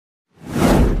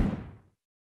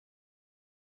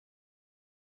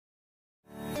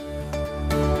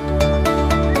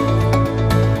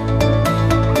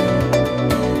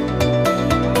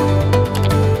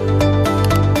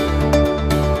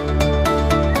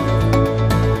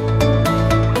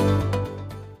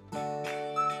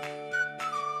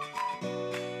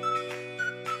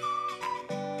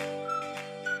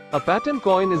A patent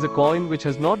coin is a coin which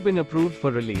has not been approved for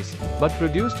release, but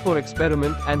produced for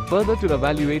experiment and further to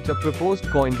evaluate a proposed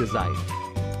coin design.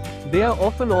 They are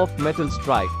often of metal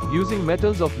strike, using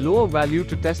metals of lower value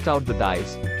to test out the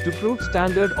dies, to prove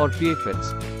standard or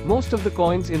piedforts. Most of the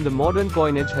coins in the modern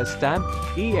coinage has stamp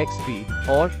EXP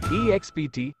or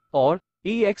EXPT or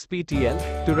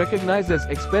EXPTL to recognize as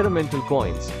experimental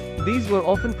coins. These were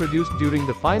often produced during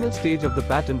the final stage of the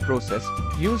patent process,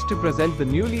 used to present the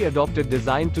newly adopted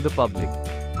design to the public.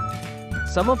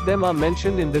 Some of them are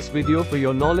mentioned in this video for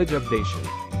your knowledge updation.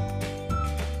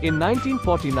 In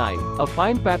 1949, a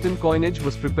fine patent coinage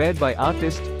was prepared by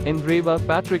artist, engraver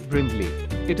Patrick Brindley.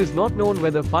 It is not known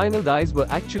whether final dies were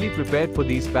actually prepared for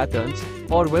these patterns,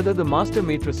 or whether the master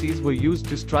matrices were used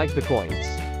to strike the coins.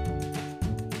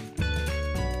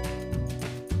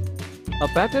 A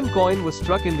patent coin was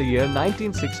struck in the year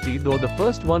 1960, though the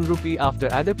first 1 rupee after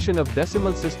adoption of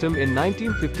decimal system in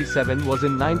 1957 was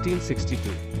in 1962.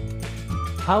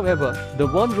 However, the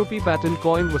 1 rupee patent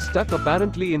coin was struck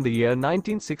apparently in the year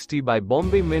 1960 by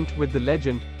Bombay Mint with the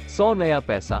legend, "100 Naya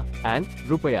Paisa," and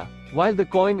 "Rupaya," while the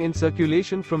coin in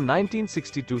circulation from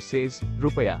 1962 says,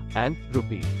 "Rupaya," and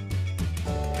 "Rupee."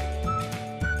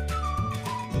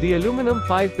 The aluminum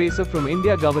 5 paisa from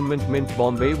India Government Mint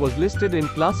Bombay was listed in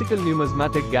Classical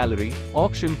Numismatic Gallery,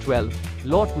 Auction 12,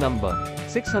 lot number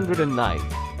 609.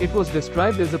 It was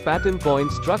described as a patent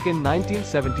coin struck in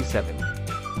 1977.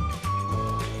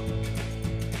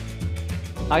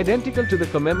 Identical to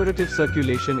the commemorative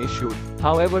circulation issued,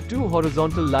 however, 2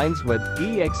 horizontal lines with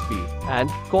EXP and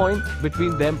coin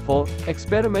between them for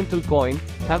experimental coin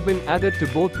have been added to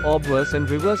both obverse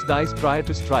and reverse dies prior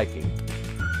to striking.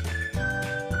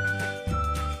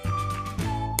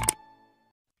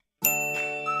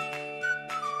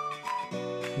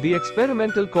 The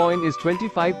experimental coin is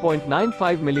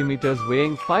 25.95 mm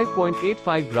weighing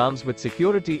 5.85 grams with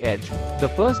security edge. The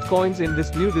first coins in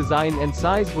this new design and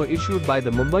size were issued by the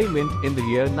Mumbai Mint in the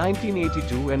year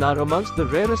 1982 and are amongst the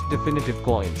rarest definitive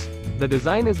coins. The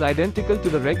design is identical to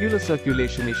the regular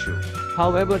circulation issue.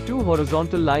 However, 2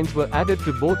 horizontal lines were added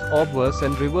to both obverse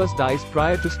and reverse dies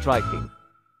prior to striking.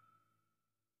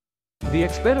 The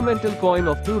experimental coin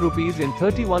of 2 rupees in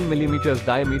 31 mm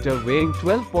diameter weighing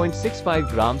 12.65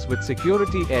 grams with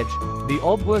security edge, the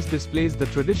obverse displays the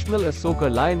traditional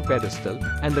Asoka lion pedestal,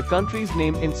 and the country's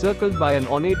name encircled by an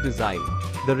ornate design.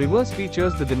 The reverse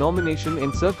features the denomination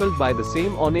encircled by the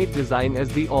same ornate design as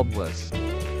the obverse.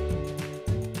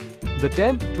 The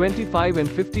 10, 25 and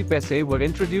 50 paise were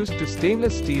introduced to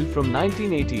stainless steel from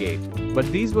 1988,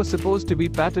 but these were supposed to be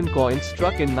patent coins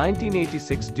struck in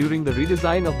 1986 during the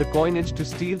redesign of the coinage to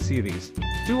steel series.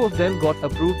 2 of them got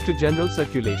approved to general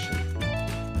circulation.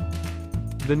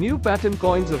 The new patent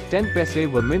coins of 10 paise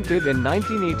were minted in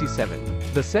 1987.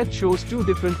 The set shows 2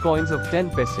 different coins of 10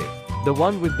 paise. The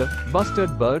one with the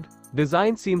busted bird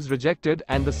design seems rejected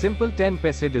and the simple 10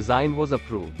 paise design was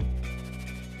approved.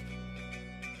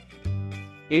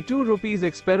 A 2 rupees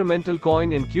experimental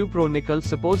coin in Q-Pro nickel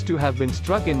supposed to have been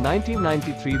struck in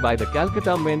 1993 by the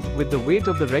Calcutta Mint with the weight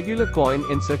of the regular coin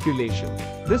in circulation.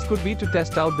 This could be to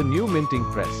test out the new minting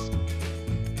press.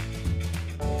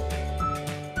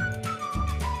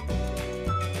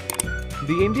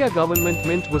 The India Government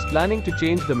Mint was planning to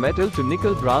change the metal to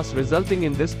nickel brass, resulting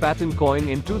in this patent coin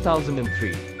in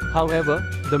 2003. However,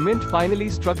 the Mint finally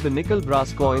struck the nickel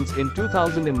brass coins in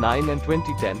 2009 and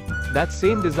 2010, that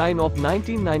same design of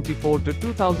 1994 to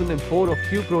 2004 of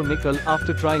Q-Pro nickel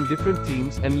after trying different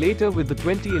themes, and later with the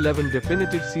 2011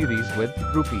 definitive series with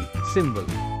Rupee symbol.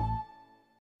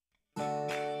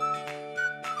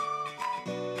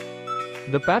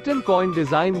 The patent coin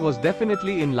design was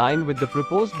definitely in line with the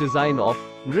proposed design of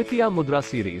Nritya Mudra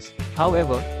series.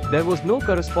 However, there was no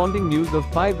corresponding news of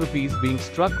 5 rupees being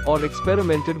struck or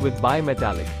experimented with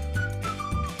bimetallic.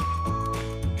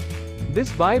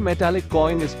 This bimetallic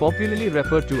coin is popularly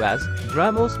referred to as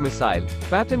BrahMos missile,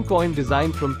 patent coin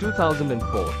design from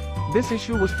 2004. This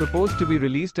issue was proposed to be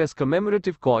released as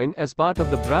commemorative coin as part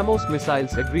of the BrahMos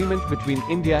missiles agreement between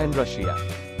India and Russia.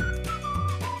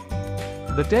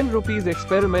 The 10 rupees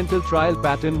experimental trial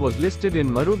pattern was listed in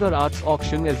Marudhar Arts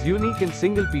auction as unique and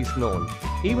single piece known.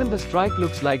 Even the strike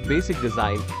looks like basic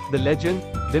design, the legend,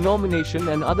 denomination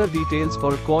and other details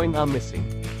for a coin are missing.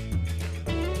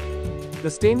 The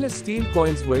stainless steel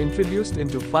coins were introduced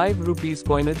into 5 rupees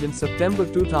coinage in September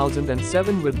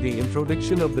 2007 with the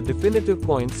introduction of the definitive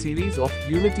coin series of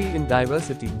Unity in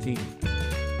Diversity theme.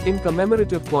 In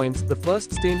commemorative coins, the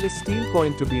first stainless steel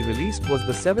coin to be released was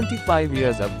the 75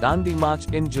 years of Dandi March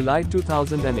in July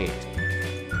 2008.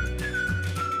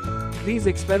 These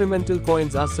experimental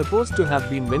coins are supposed to have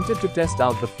been minted to test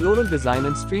out the floral design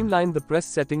and streamline the press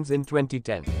settings in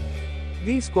 2010.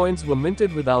 These coins were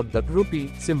minted without the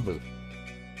rupee symbol.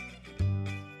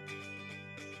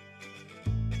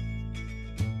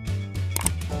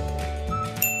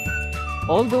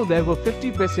 Although there were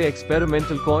 50 paise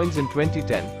experimental coins in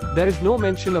 2010, there is no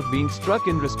mention of being struck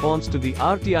in response to the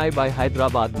RTI by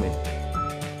Hyderabad Mint.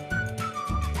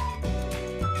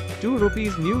 2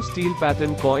 rupees new steel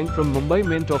pattern coin from Mumbai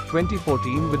Mint of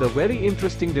 2014 with a very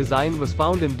interesting design was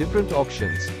found in different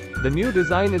auctions. The new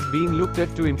design is being looked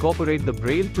at to incorporate the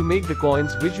braille to make the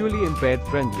coins visually impaired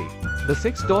friendly. The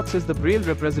 6 dots is the braille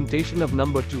representation of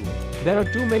number 2. There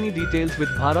are too many details with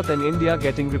Bharat and India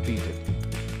getting repeated.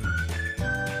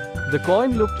 The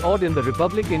coin looked odd in the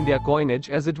Republic India coinage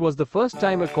as it was the first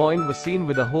time a coin was seen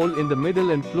with a hole in the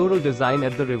middle and floral design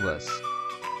at the reverse.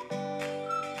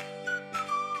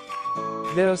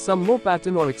 There are some more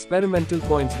pattern or experimental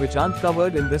coins which aren't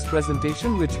covered in this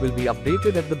presentation, which will be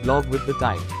updated at the blog with the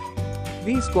time.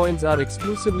 These coins are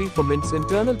exclusively for Mint's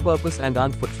internal purpose and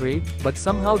aren't for trade, but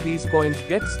somehow these coins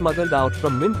get smuggled out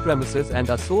from Mint premises and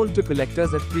are sold to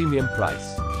collectors at premium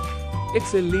price.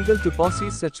 It's illegal to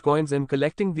possess such coins, and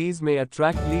collecting these may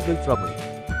attract legal trouble.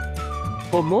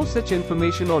 For more such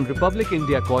information on Republic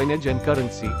India coinage and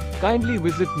currency, kindly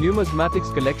visit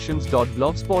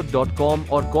numismaticscollections.blogspot.com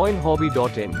or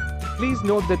coinhobby.in. Please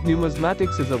note that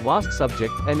numismatics is a vast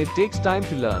subject and it takes time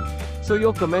to learn, so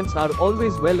your comments are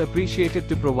always well appreciated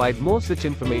to provide more such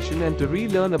information and to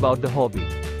relearn about the hobby.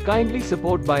 Kindly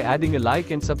support by adding a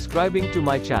like and subscribing to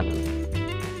my channel.